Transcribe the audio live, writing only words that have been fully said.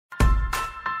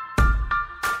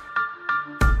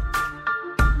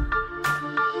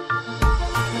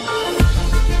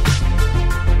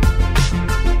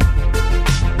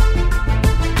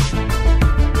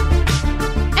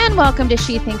welcome to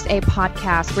She Thinks, a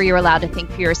podcast where you're allowed to think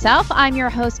for yourself. I'm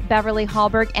your host, Beverly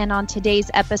Hallberg, and on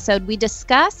today's episode, we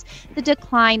discuss the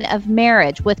decline of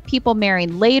marriage, with people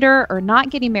marrying later or not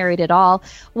getting married at all.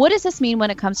 What does this mean when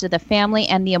it comes to the family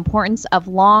and the importance of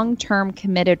long-term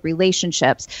committed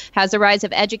relationships? Has the rise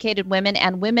of educated women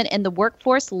and women in the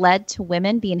workforce led to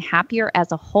women being happier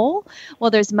as a whole? Well,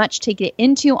 there's much to get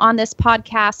into on this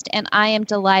podcast, and I am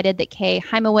delighted that Kay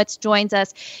Hymowitz joins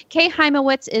us. Kay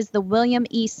Hymowitz is the William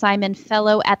E. Simon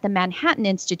Fellow at the Manhattan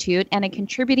Institute and a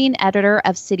contributing editor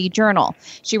of City Journal.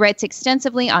 She writes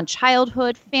extensively on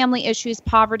childhood, family issues,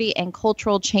 poverty, and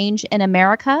cultural change in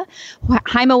America.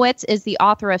 Hymowitz is the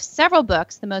author of several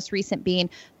books, the most recent being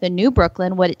The New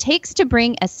Brooklyn, What It Takes to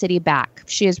Bring a City Back.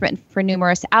 She has written for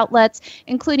numerous outlets,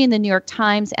 including the New York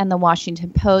Times and the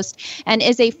Washington Post, and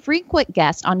is a frequent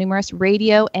guest on numerous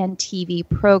radio and TV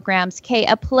programs. Kay,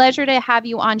 a pleasure to have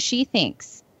you on She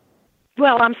Thinks.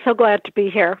 Well, I'm so glad to be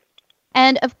here.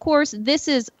 And of course, this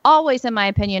is always, in my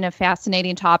opinion, a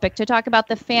fascinating topic to talk about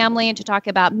the family and to talk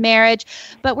about marriage.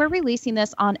 But we're releasing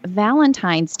this on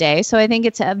Valentine's Day, so I think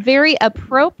it's a very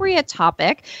appropriate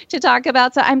topic to talk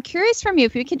about. So I'm curious from you,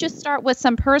 if you could just start with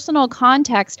some personal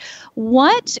context.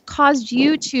 What caused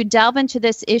you to delve into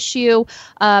this issue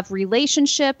of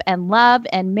relationship and love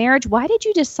and marriage? Why did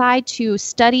you decide to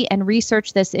study and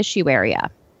research this issue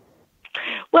area?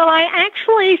 Well, I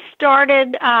actually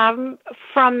started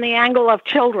from the angle of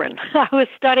children. I was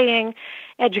studying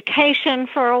education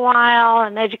for a while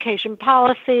and education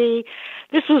policy.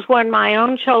 This was when my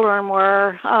own children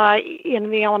were in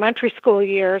the elementary school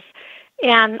years,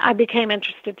 and I became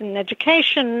interested in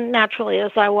education naturally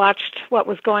as I watched what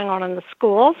was going on in the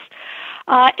schools.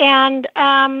 And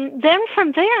then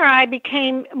from there, I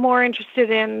became more interested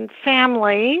in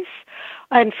families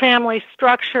and family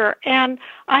structure. And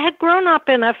I had grown up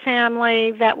in a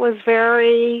family that was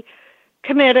very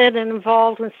committed and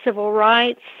involved in civil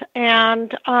rights.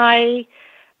 And as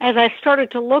I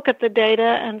started to look at the data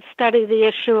and study the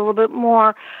issue a little bit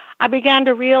more, I began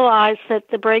to realize that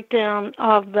the breakdown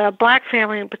of the black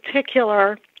family in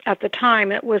particular, at the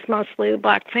time it was mostly the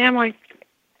black family,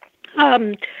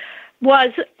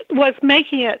 was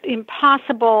making it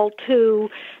impossible to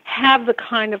have the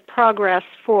kind of progress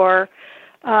for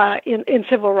in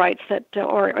civil rights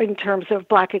or in terms of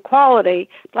black equality,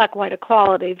 black-white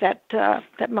equality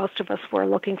that most of us were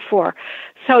looking for.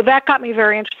 So that got me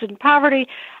very interested in poverty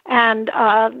and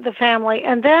the family.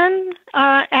 And then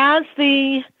as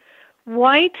the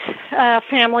white the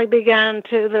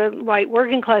white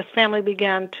working class family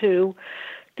began to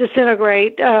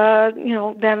disintegrate,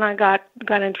 then I got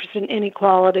interested in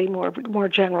inequality more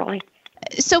generally.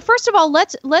 So first of all,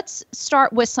 let's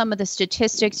start with some of the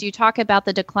statistics. You talk about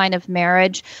the decline of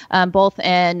marriage, both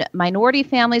in minority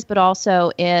families, but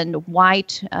also in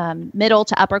white, middle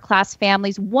to upper class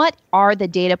families. What are the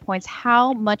data points?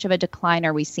 How much of a decline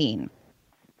are we seeing?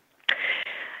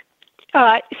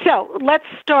 So let's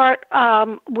start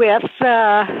with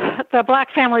the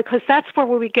black family, because that's where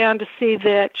we began to see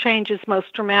the changes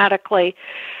most dramatically.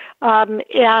 In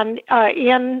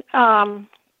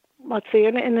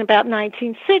about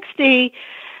 1960,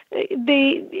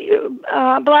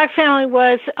 the black family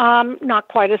was not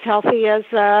quite as healthy as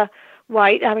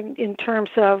white, in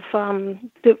terms of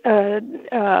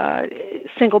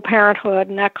single parenthood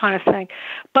and that kind of thing,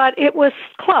 but it was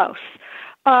close.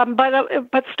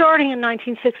 But starting in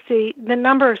 1960, the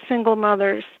number of single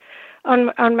mothers,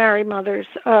 unmarried mothers,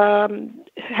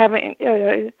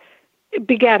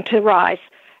 began to rise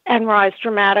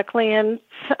dramatically. And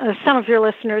some of your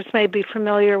listeners may be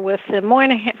familiar with the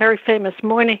very famous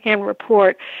Moynihan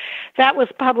Report. That was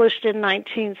published in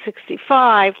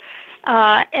 1965.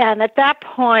 And at that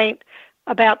point,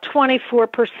 about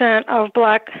 24% of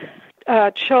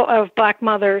black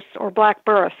mothers or black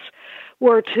births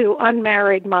were to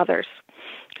unmarried mothers.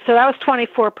 So that was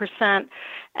 24%.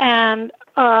 And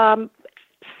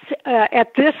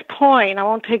at this point, I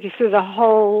won't take you through the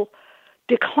whole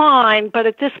decline, but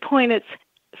at this point it's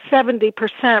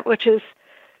 70%, which is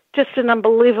just an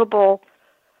unbelievable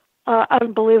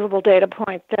data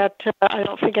point that I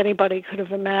don't think anybody could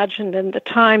have imagined in the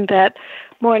time that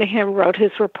Moynihan wrote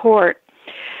his report.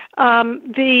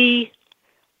 We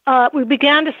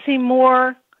began to see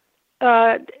more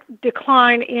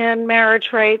decline in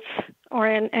marriage rates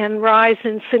and rise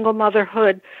in single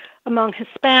motherhood among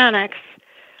Hispanics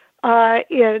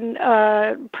in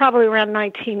probably around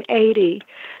 1980.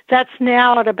 That's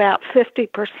now at about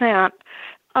 50%.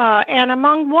 And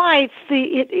among whites,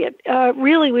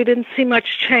 really we didn't see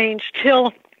much change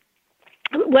till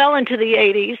well into the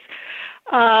 80s.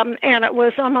 And it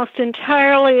was almost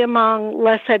entirely among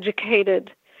less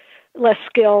educated less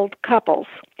skilled couples.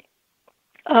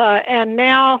 And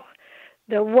now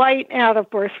the white out of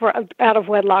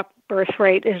wedlock birth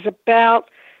rate is about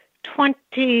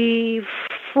 24%.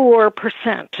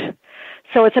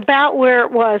 So it's about where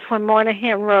it was when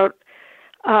Moynihan wrote,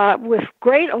 with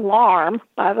great alarm,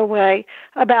 by the way,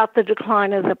 about the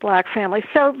decline of the black family.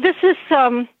 So this is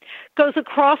goes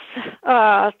across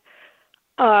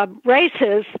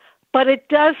races, but it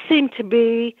does seem to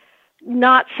be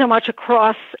not so much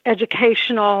across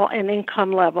educational and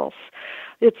income levels.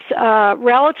 It's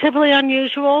relatively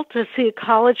unusual to see a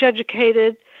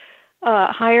college-educated,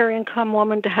 higher-income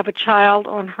woman to have a child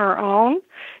on her own.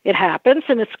 It happens,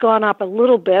 and it's gone up a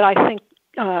little bit. I think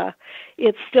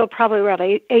it's still probably around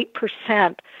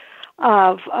 8%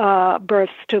 of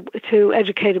births to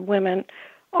educated women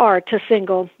are to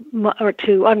single or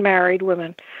to unmarried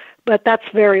women. But that's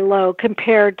very low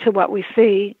compared to what we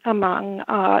see among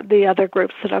the other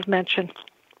groups that I've mentioned.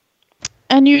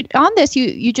 And you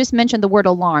just mentioned the word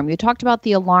alarm. You talked about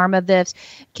the alarm of this.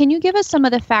 Can you give us some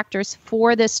of the factors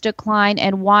for this decline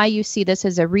and why you see this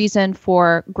as a reason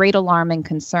for great alarm and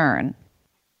concern?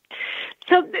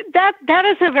 So that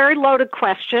is a very loaded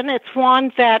question. It's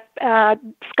one that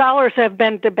scholars have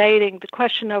been debating, the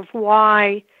question of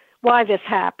why this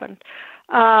happened.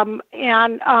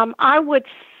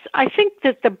 I think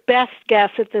that the best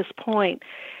guess at this point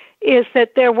is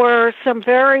that there were some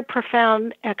very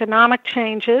profound economic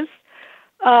changes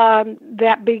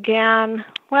that began,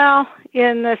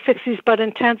 in the 60s, but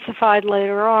intensified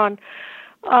later on,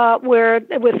 where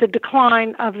with the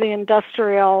decline of the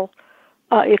industrial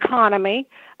economy,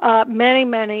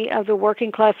 many of the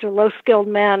working class or low-skilled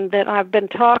men that I've been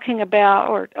talking about,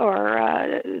 or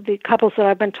the couples that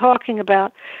I've been talking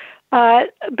about,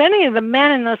 many of the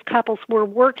men in those couples were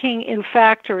working in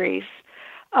factories,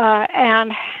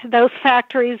 and those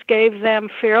factories gave them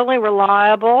fairly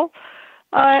reliable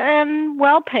and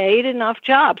well-paid enough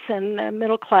jobs. And the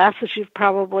middle class, as you've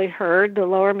probably heard, the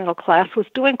lower middle class was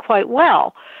doing quite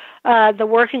well. The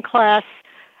working class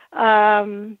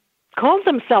called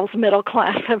themselves middle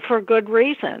class, and for good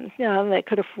reason. They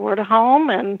could afford a home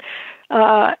and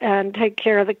take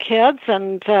care of the kids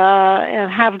and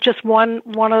have just one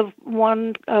of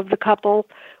the couple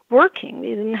working.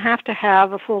 You didn't have to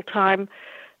have a full-time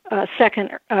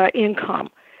second income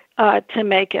to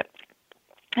make it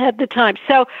at the time.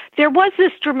 So there was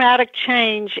this dramatic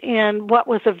change in what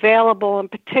was available, in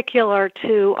particular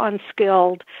to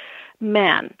unskilled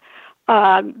men.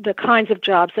 The kinds of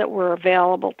jobs that were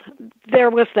available. There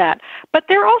was that. But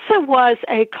there also was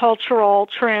a cultural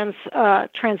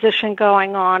transition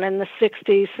going on in the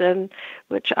 60s, and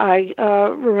which I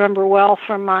remember well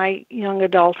from my young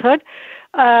adulthood,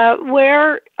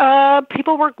 where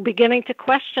people were beginning to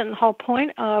question the whole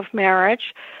point of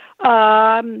marriage.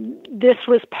 This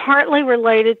was partly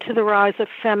related to the rise of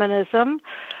feminism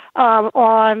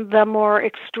on the more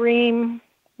extreme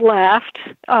left,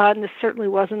 and this certainly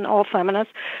wasn't all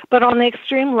feminists, but on the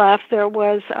extreme left, there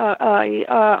was a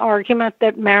argument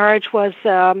that marriage was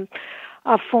a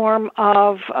form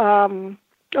of,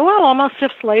 almost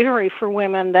of slavery for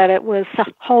women, that it was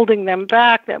holding them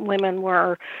back, that women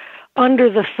were under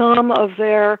the thumb of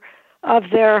their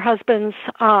husbands.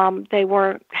 They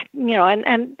weren't,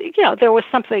 and there was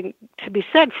something to be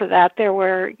said for that. There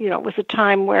were, it was a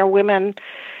time where women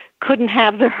couldn't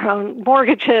have their own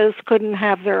mortgages, couldn't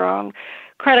have their own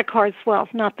credit cards. Well,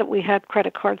 not that we had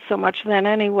credit cards so much then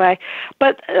anyway.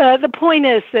 But the point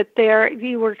is that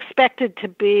you were expected to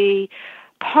be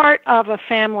part of a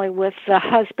family with the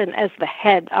husband as the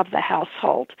head of the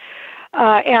household.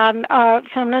 And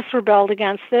feminists rebelled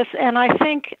against this. And I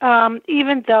think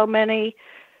even though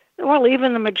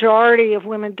even the majority of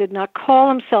women did not call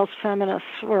themselves feminists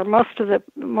for most of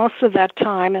that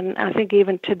time, and I think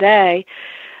even today,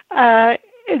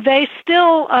 they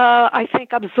still, I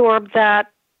think, absorb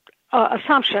that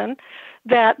assumption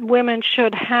that women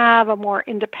should have a more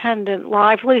independent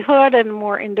livelihood and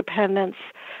more independence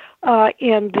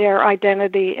in their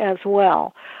identity as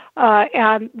well.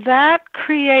 And that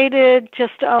created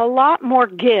just a lot more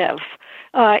give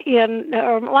a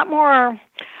lot more,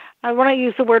 I want to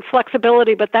use the word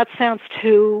flexibility, but that sounds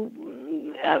too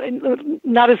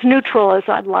not as neutral as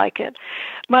I'd like it.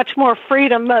 Much more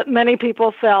freedom that many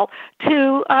people felt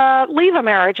to leave a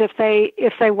marriage if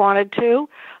they wanted to,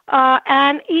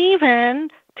 and even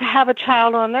to have a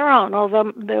child on their own.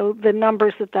 Although the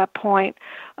numbers at that point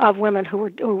of women who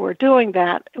were doing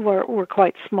that were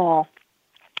quite small.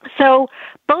 So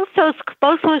both those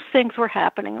things were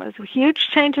happening. There was a huge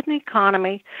change in the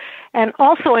economy, and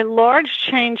also a large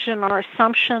change in our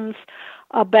assumptions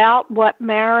about what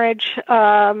marriage,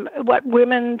 what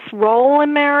women's role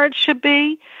in marriage should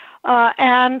be,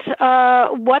 and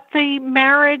what the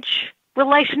marriage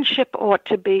relationship ought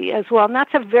to be as well. And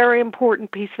that's a very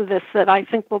important piece of this that I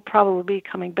think we'll probably be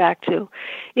coming back to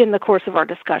in the course of our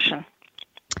discussion.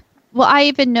 Well, I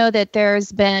even know that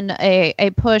there's been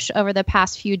a push over the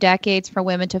past few decades for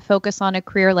women to focus on a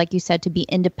career, like you said, to be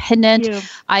independent. Yeah.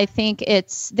 I think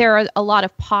there are a lot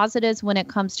of positives when it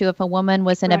comes to if a woman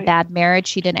was in a bad marriage,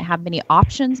 she didn't have many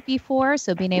options before.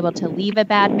 So being able to leave a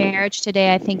bad marriage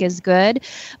today, I think is good.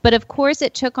 But of course,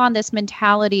 it took on this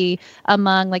mentality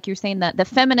among, like you're saying, the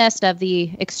feminist of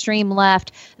the extreme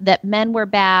left, that men were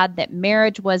bad, that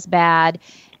marriage was bad.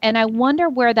 And I wonder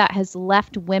where that has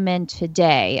left women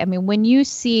today. I mean, when you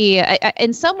see,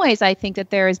 in some ways, I think that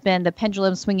there has been the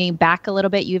pendulum swinging back a little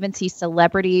bit. You even see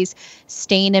celebrities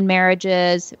staying in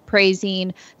marriages,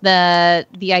 praising the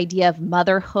idea of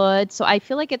motherhood. So I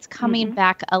feel like it's coming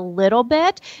back a little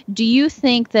bit. Do you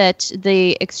think that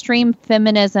the extreme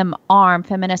feminist arm,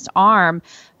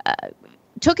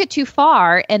 took it too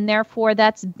far, and therefore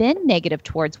that's been negative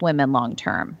towards women long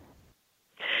term?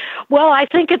 Well, I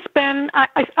think it's been, I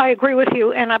agree with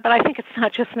you, but I think it's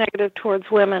not just negative towards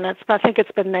women. I think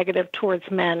it's been negative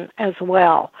towards men as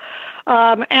well.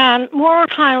 And more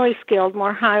highly skilled,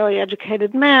 more highly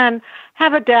educated men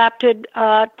have adapted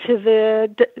to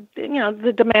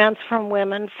the demands from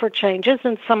women for changes,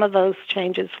 and some of those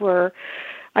changes were,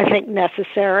 I think,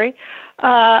 necessary.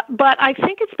 But I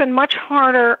think it's been much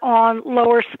harder on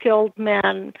lower skilled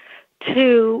men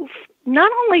to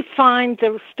not only find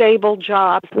those stable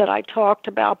jobs that I talked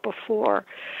about before,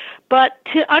 but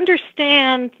to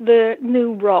understand the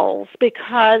new roles,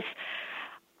 because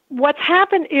what's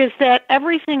happened is that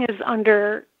everything is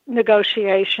under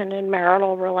negotiation in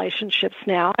marital relationships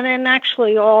now, and in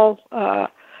actually all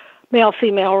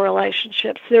male-female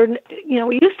relationships.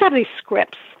 We used to have these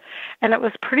scripts, and it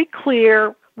was pretty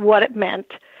clear what it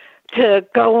meant to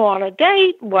go on a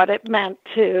date, what it meant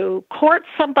to court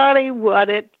somebody, what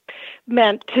it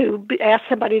meant to ask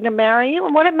somebody to marry you,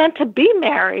 and what it meant to be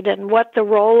married, and what the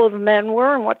role of men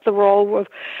were, and what the role of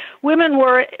women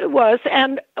was,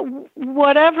 and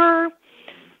whatever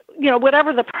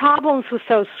the problems with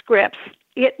those scripts,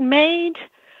 it made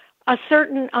a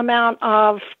certain amount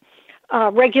of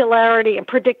regularity and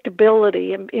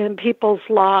predictability in people's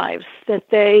lives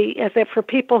that for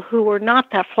people who were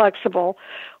not that flexible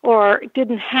or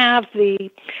didn't have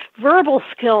the verbal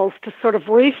skills to sort of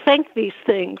rethink these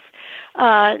things,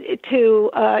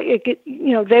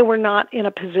 they were not in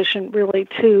a position really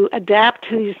to adapt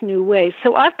to these new ways.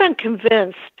 So I've been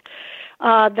convinced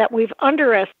that we've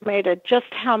underestimated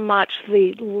just how much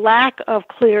the lack of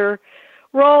clear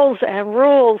roles and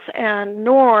rules and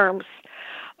norms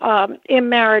in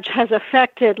marriage has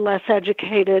affected less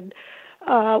educated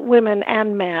women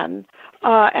and men,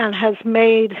 and has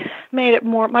made it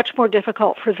much more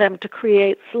difficult for them to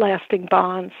create lasting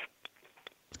bonds.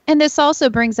 And this also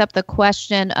brings up the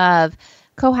question of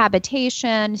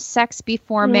cohabitation, sex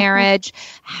before marriage.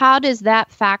 How does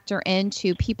that factor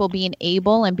into people being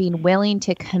able and being willing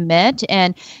to commit?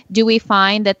 And do we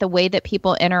find that the way that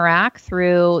people interact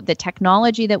through the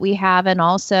technology that we have, and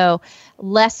also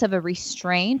less of a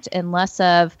restraint and less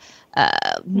of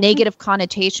negative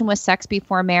connotation with sex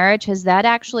before marriage, has that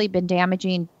actually been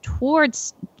damaging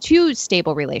to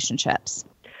stable relationships?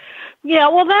 Yeah,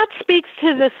 well, that speaks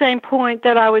to the same point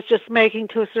that I was just making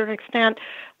to a certain extent.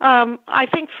 I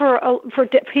think for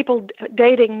people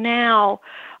dating now,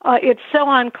 it's so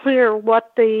unclear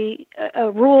what the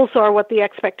rules are, what the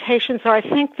expectations are. I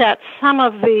think that some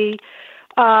of the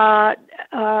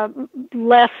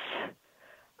less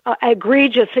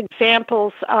egregious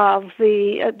examples of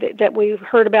that we've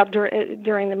heard about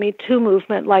during the Me Too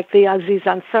movement, like the Aziz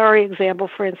Ansari example,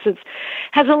 for instance,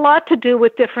 has a lot to do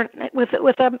with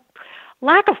a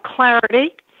lack of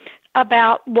clarity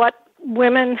about what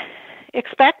women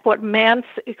expect, what man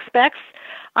expects.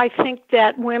 I think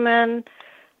that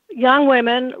young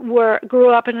women grew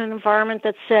up in an environment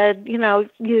that said,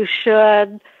 you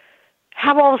should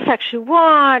have all the sex you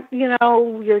want,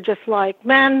 you're just like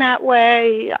men that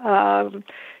way,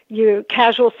 your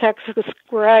casual sex is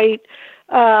great,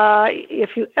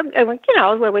 if you,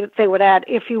 they would add,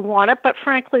 if you want it, but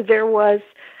frankly there was,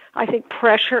 I think,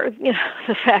 pressure.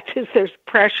 The fact is there's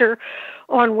pressure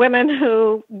on women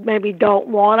who maybe don't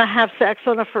want to have sex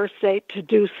on a first date to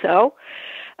do so,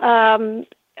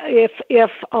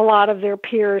 if a lot of their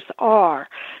peers are.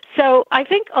 So I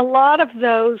think a lot of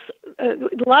the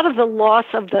loss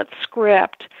of that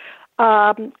script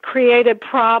created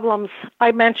problems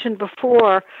I mentioned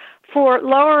before for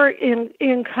lower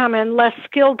income and less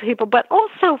skilled people, but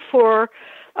also for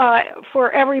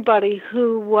everybody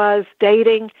who was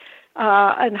dating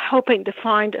and hoping to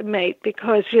find a mate,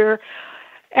 because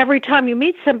every time you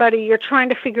meet somebody, you're trying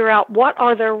to figure out what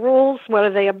are their rules, what are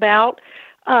they about,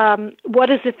 what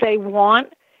is it they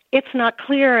want. It's not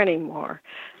clear anymore.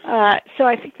 So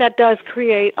I think that does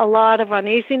create a lot of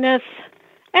uneasiness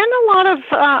and a lot of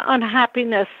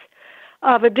unhappiness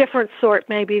of a different sort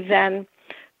maybe than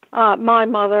my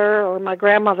mother or my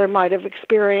grandmother might have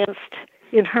experienced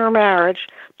in her marriage.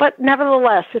 But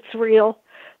nevertheless, it's real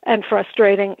and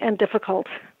frustrating and difficult.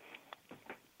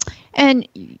 And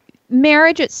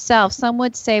marriage itself, some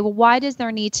would say, well, why does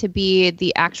there need to be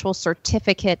the actual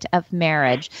certificate of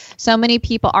marriage? So many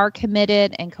people are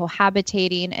committed and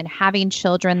cohabitating and having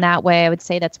children that way. I would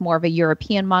say that's more of a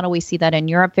European model. We see that in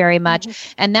Europe very much.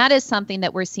 Mm-hmm. And that is something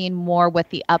that we're seeing more with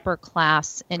the upper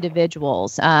class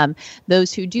individuals,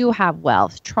 those who do have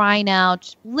wealth, trying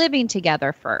out living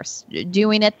together first,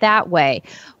 doing it that way.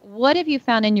 What have you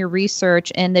found in your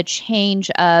research in the change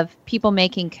of people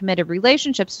making committed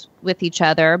relationships with each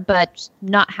other, but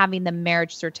not having the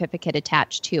marriage certificate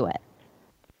attached to it?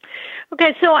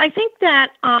 Okay, so I think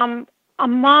that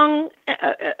among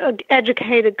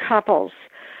educated couples,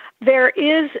 there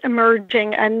is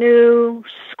emerging a new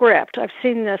script. I've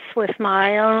seen this with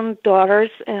my own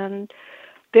daughters and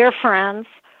their friends,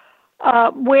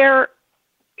 where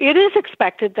it is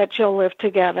expected that you'll live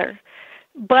together.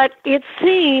 But it's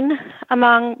seen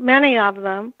among many of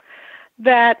them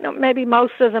that, maybe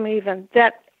most of them even,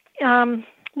 that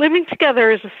living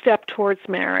together is a step towards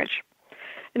marriage.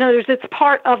 In other words, it's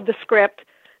part of the script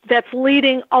that's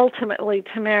leading ultimately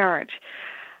to marriage.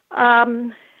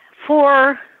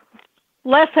 For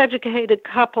less educated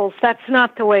couples, that's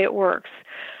not the way it works.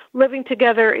 Living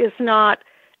together is not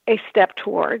a step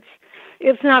towards.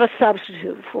 It's not a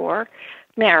substitute for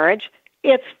marriage.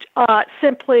 It's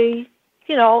simply,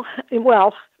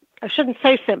 well, I shouldn't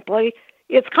say simply.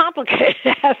 It's complicated.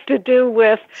 It has to do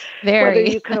with whether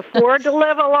you can afford to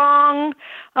live along,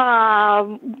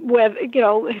 whether,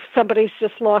 if somebody's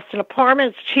just lost an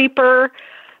apartment, it's cheaper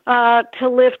to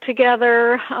live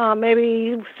together.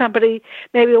 Maybe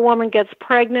a woman gets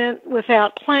pregnant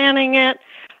without planning it,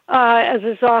 as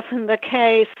is often the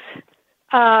case.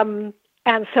 And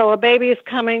so a baby is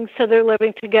coming, so they're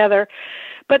living together.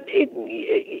 But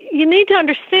you need to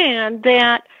understand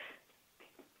that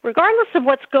regardless of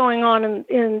what's going on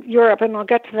in Europe, and I'll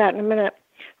get to that in a minute,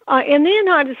 in the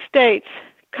United States,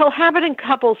 cohabiting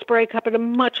couples break up at a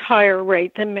much higher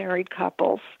rate than married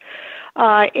couples.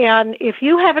 And if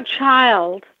you have a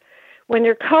child, when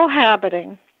you're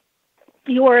cohabiting,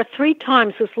 you are 3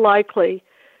 times as likely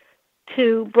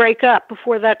to break up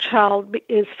before that child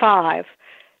is 5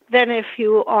 than if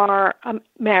you are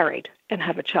married and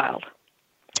have a child.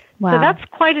 Wow. So that's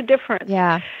quite a difference.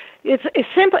 Yeah. It's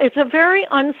simple. It's a very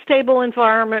unstable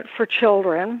environment for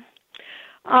children.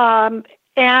 And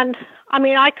I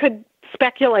mean, I could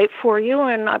speculate for you,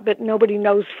 but nobody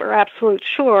knows for absolute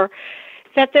sure,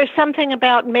 that there's something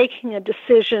about making a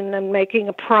decision and making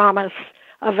a promise,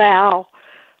 a vow,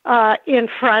 in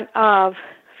front of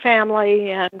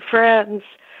family and friends,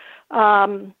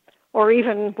 or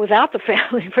even without the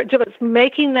family, but just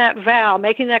making that vow,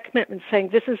 making that commitment, saying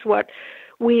this is what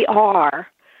we are.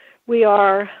 We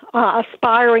are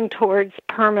aspiring towards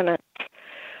permanence,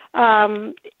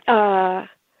 and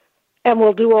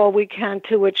we'll do all we can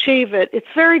to achieve it. It's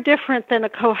very different than a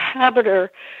cohabiter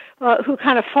who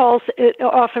kind of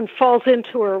often falls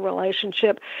into a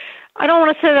relationship. I don't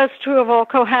want to say that's true of all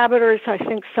cohabitors.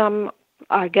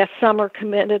 I guess some are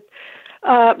committed,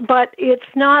 but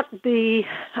it's not the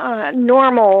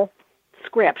normal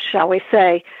script, shall we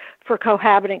say, for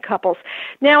cohabiting couples.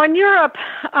 Now, in Europe,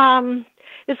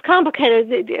 it's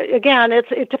complicated. Again,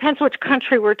 it depends which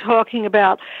country we're talking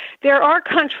about. There are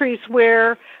countries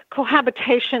where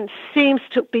cohabitation seems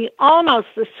to be almost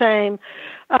the same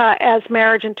as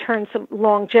marriage in terms of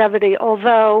longevity,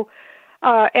 although,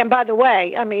 and by the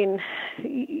way, I mean,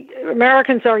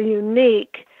 Americans are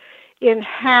unique in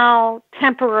how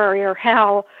temporary or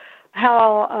how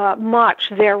much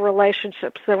their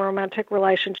romantic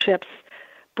relationships,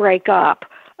 break up.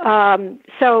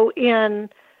 So in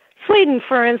Sweden,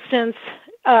 for instance,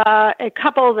 a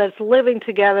couple that's living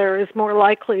together is more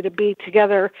likely to be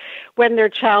together when their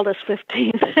child is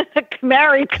 15 than a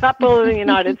married couple in the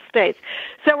United States.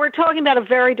 So we're talking about a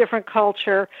very different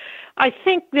culture. I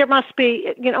think there must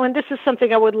be, and this is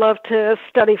something I would love to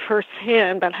study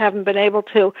firsthand, but haven't been able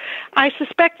to. I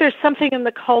suspect there's something in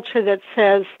the culture that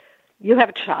says, you have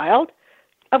a child,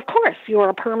 of course you're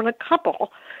a permanent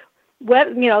couple.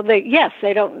 Well, they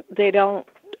don't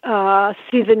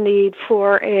see the need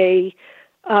for a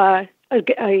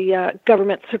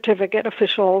government certificate,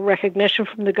 official recognition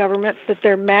from the government that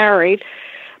they're married,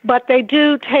 but they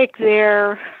do take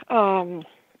their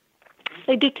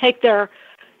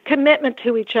commitment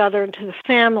to each other and to the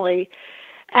family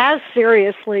as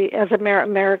seriously as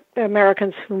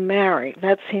Americans who marry.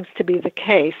 That seems to be the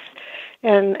case.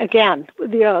 And again,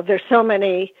 there's so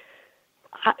many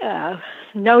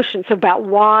notions about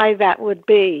why that would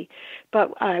be,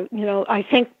 but I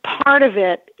think part of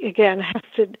it again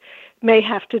may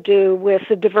have to do with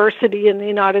the diversity in the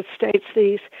United States.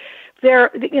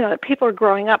 People are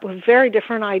growing up with very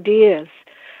different ideas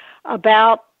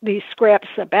about these scripts,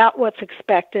 about what's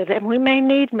expected, and we may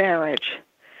need marriage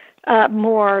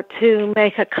more to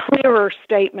make a clearer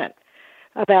statement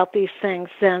about these things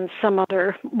than some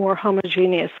other more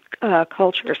homogeneous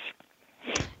cultures.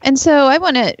 And so I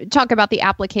want to talk about the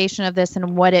application of this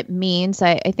and what it means.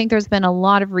 I think there's been a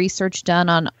lot of research done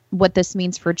on what this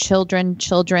means for children.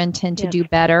 Children tend to do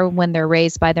better when they're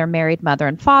raised by their married mother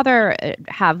and father,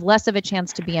 have less of a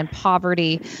chance to be in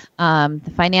poverty.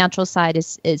 The financial side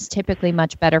is typically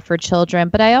much better for children.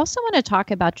 But I also want to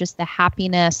talk about just the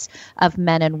happiness of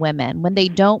men and women when they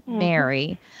don't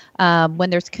marry, when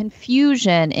there's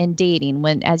confusion in dating,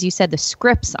 when, as you said, the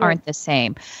scripts aren't the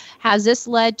same. Has this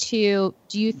led to,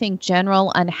 do you think,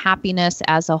 general unhappiness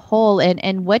as a whole?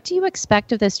 And what do you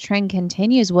expect if this trend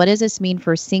continues? What does this mean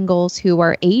for singles who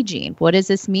are aging? What does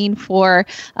this mean for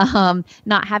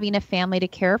not having a family to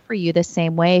care for you the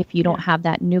same way if you don't have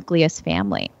that nucleus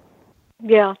family?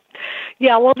 Yeah.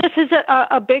 Well, this is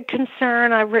a big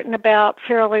concern I've written about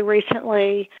fairly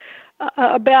recently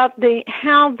about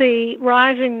how the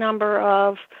rising number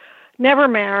of never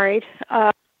married,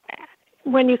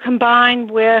 when you combine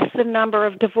with the number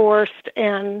of divorced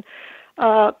and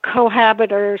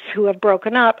cohabitors who have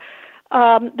broken up,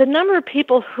 the number of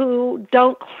people who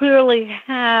don't clearly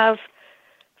have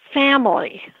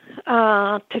family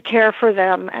to care for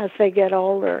them as they get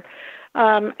older.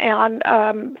 In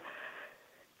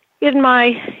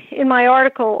my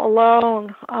article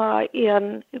Alone,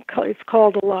 it's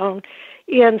called Alone,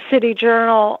 in City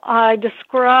Journal, I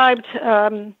described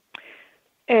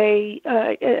a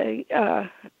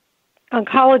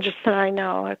oncologist that I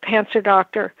know, a cancer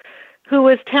doctor, who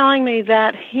was telling me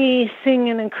that he's seeing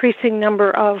an increasing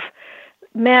number of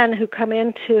men who come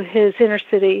into his inner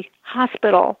city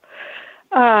hospital,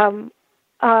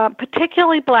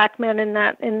 particularly black men in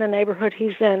the neighborhood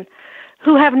he's in,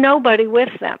 who have nobody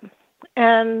with them,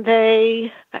 and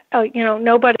they,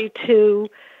 nobody to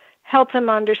help them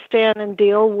understand and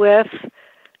deal with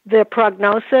their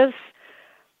prognosis.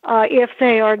 If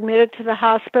they are admitted to the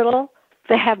hospital,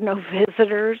 they have no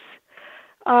visitors,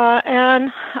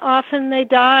 and often they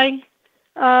die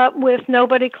with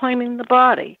nobody claiming the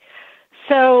body.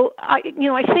 So,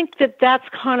 I think that's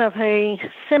kind of a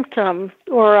symptom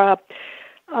or a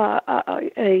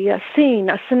scene,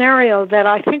 a scenario that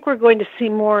I think we're going to see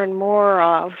more and more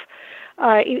of.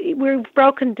 We've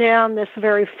broken down this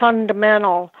very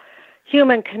fundamental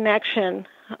human connection,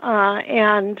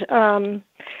 and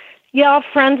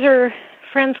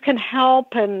friends can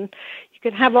help, and you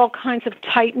can have all kinds of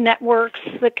tight networks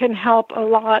that can help a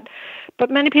lot. But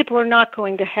many people are not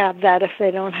going to have that if they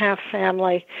don't have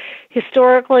family.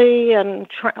 Historically and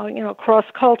across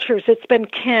cultures, it's been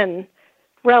kin,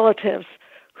 relatives,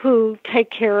 who take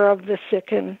care of the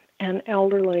sick and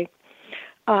elderly,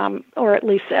 or at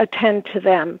least attend to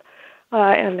them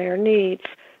and their needs.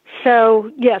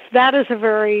 So yes, that is a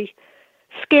very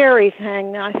scary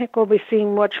thing. I think we'll be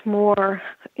seeing much more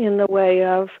in the way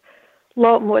of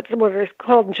what is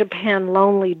called in Japan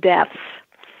lonely deaths,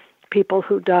 people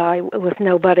who die with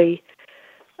nobody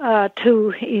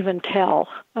to even tell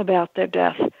about their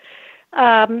death.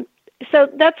 So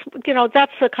that's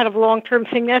the kind of long-term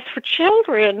thing. As for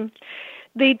children,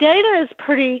 the data is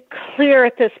pretty clear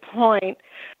at this point,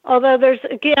 although there's,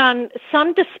 again,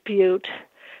 some dispute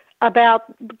about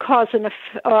cause and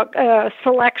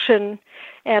selection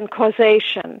and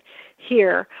causation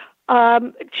here.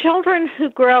 Children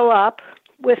who grow up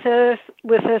with a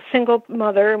single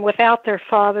mother and without their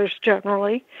fathers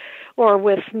generally, or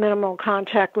with minimal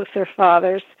contact with their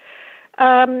fathers,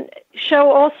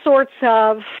 show all sorts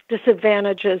of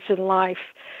disadvantages in life.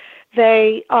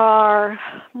 They are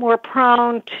more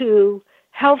prone to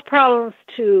health problems,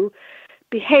 to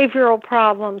behavioral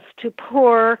problems, to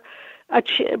poor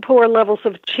levels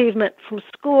of achievement from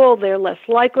school. They're less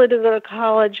likely to go to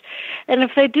college, and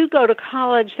if they do go to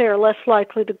college, they're less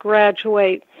likely to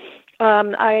graduate.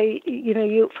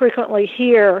 You frequently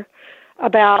hear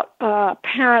about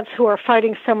parents who are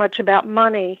fighting so much about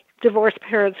money divorced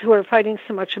parents who are fighting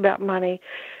so much about money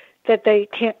that they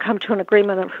can't come to an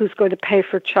agreement of who's going to pay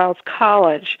for child's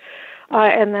college,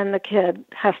 and then the kid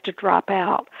has to drop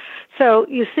out. So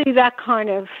you see that kind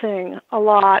of thing a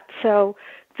lot. So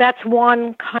that's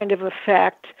one kind of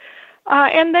effect.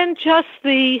 And then just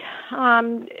the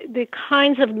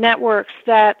kinds of networks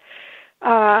that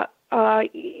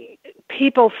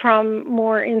people from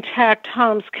more intact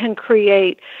homes can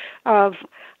create of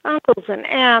uncles and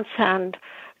aunts and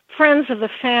friends of the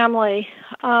family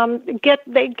get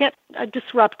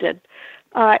disrupted,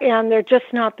 and they're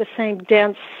just not the same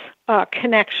dense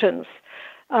connections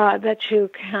that you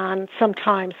can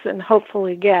sometimes and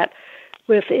hopefully get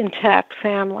with intact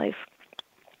families.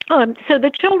 So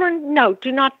the children,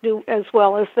 do not do as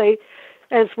well as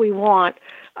we want.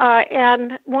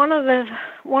 And one of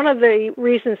the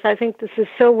reasons I think this is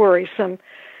so worrisome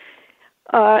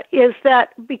is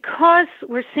that because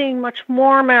we're seeing much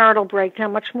more marital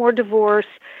breakdown, much more divorce,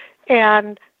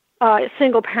 and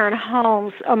single-parent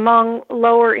homes among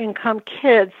lower-income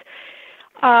kids,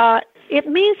 it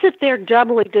means that they're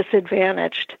doubly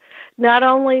disadvantaged. Not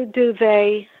only do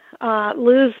they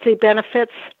lose the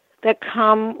benefits that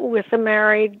come with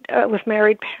married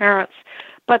parents,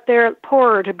 but they're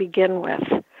poorer to begin with.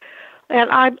 And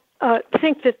I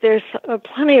think that there's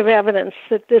plenty of evidence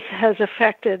that this has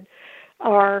affected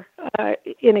our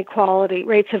inequality,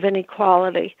 rates of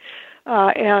inequality,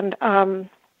 and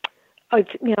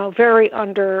it's very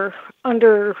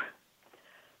underreported,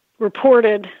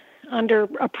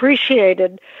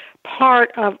 underappreciated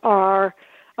part of our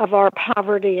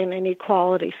poverty and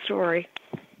inequality story.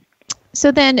 So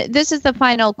then this is the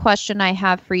final question I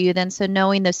have for you then. So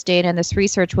knowing this data and this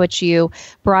research, which you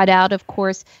brought out, of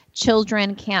course,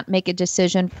 children can't make a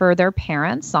decision for their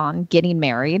parents on getting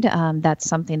married. That's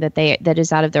something that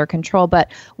is out of their control.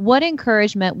 But what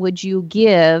encouragement would you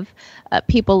give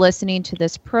people listening to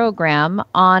this program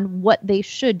on what they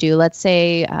should do? Let's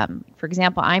say, for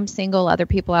example, I'm single. Other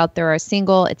people out there are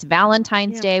single. It's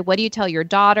Valentine's Day. What do you tell your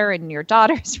daughter and your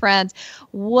daughter's friends?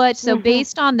 So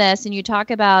based on this, and you talk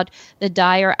about the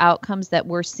dire outcomes that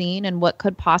we're seeing and what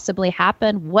could possibly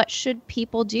happen, what should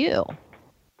people do?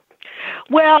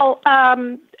 Well,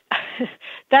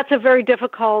 that's a very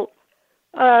difficult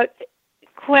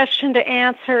question to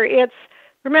answer.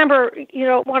 Remember,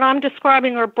 what I'm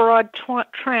describing are broad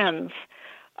trends,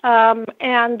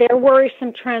 and they're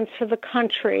worrisome trends for the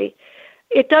country.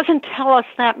 It doesn't tell us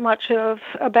that much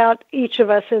about each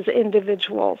of us as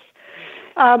individuals.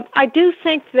 I do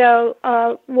think,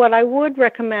 though, what I would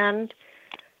recommend,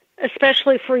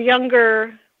 especially for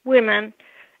younger women,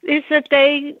 is that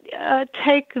they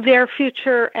take their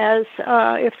future as,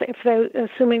 if they,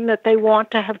 assuming that they want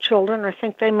to have children or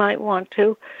think they might want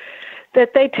to,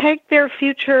 that they take their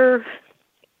future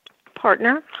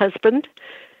partner, husband,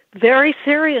 very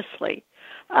seriously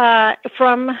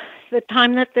from the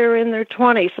time that they're in their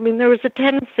 20s. I mean, there was a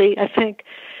tendency, I think,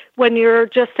 when you're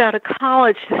just out of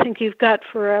college to think you've got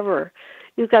forever.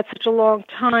 You've got such a long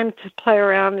time to play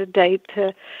around, to date,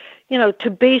 to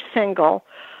be single.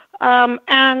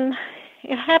 And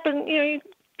it happened,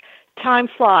 time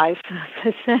flies,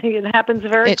 as I say. It happens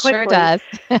very quickly. It sure does.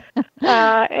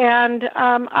 And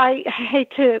I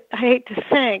hate to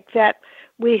think that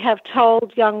we have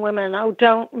told young women,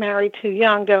 don't marry too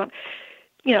young, don't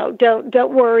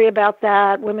worry about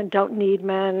that. Women don't need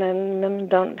men, and men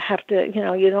don't have to,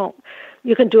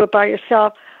 you can do it by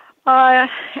yourself.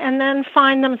 And then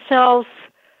find themselves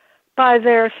by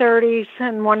their 30s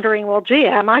and wondering, well, gee,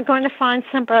 am I going to find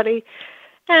somebody?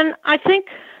 And I think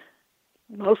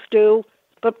most do,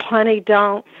 but plenty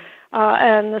don't.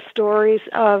 And the stories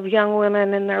of young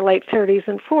women in their late 30s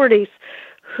and 40s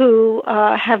who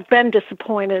have been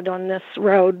disappointed on this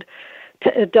road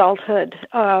to adulthood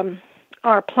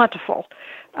are plentiful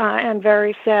and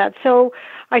very sad. So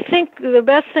I think the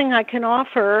best thing I can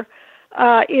offer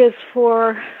is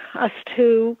for us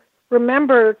to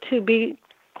remember to be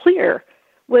clear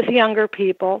with younger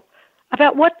people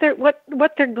about what they're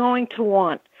going to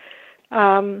want.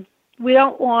 We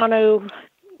don't want to,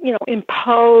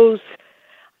 impose.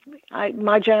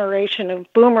 My generation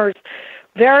of boomers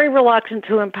very reluctant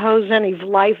to impose any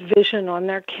life vision on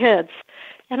their kids,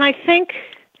 and I think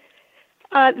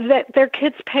that their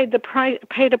kids paid a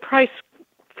price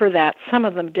for that. Some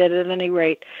of them did, at any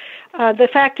rate. The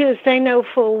fact is, they know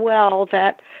full well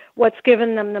that what's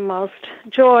given them the most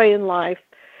joy in life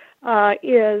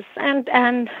is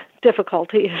and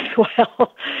difficulty as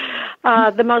well.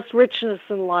 The most richness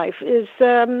in life is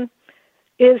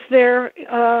their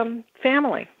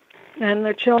family, and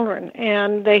their children,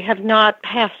 and they have not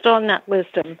passed on that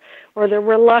wisdom, or they're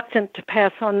reluctant to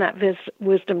pass on that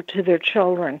wisdom to their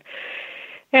children.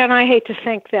 And I hate to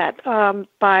think that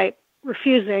by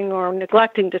refusing or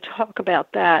neglecting to talk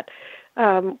about that,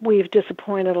 we've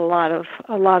disappointed a lot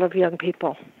of young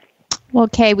people. Well,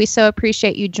 Kay, we so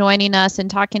appreciate you joining us and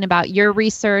talking about your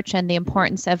research and the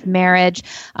importance of marriage.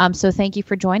 So thank you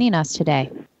for joining us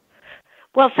today.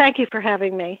 Well, thank you for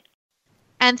having me.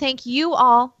 And thank you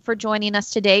all for joining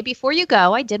us today. Before you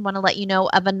go, I did want to let you know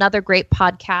of another great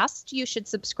podcast you should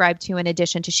subscribe to in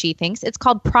addition to She Thinks. It's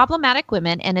called Problematic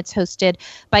Women, and it's hosted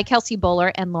by Kelsey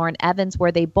Boller and Lauren Evans,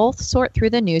 where they both sort through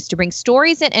the news to bring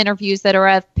stories and interviews that are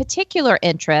of particular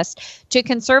interest to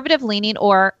conservative-leaning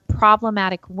or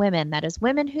problematic women. That is,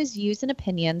 women whose views and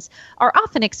opinions are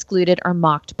often excluded or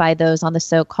mocked by those on the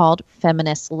so-called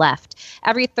feminist left.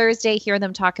 Every Thursday, hear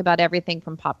them talk about everything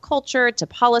from pop culture to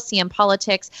policy and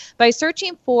politics by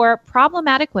searching for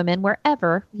Problematic Women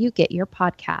wherever you get your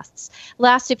podcasts.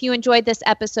 Last, if you enjoyed this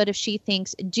episode of She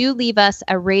Thinks, do leave us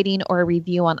a rating or a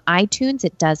review on iTunes.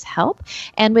 It does help.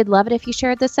 And we'd love it if you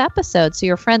shared this episode so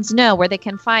your friends know where they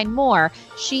can find more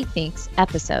She Thinks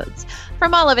episodes.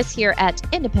 From all of us here at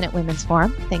Independent Women's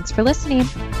Forum, thanks for listening.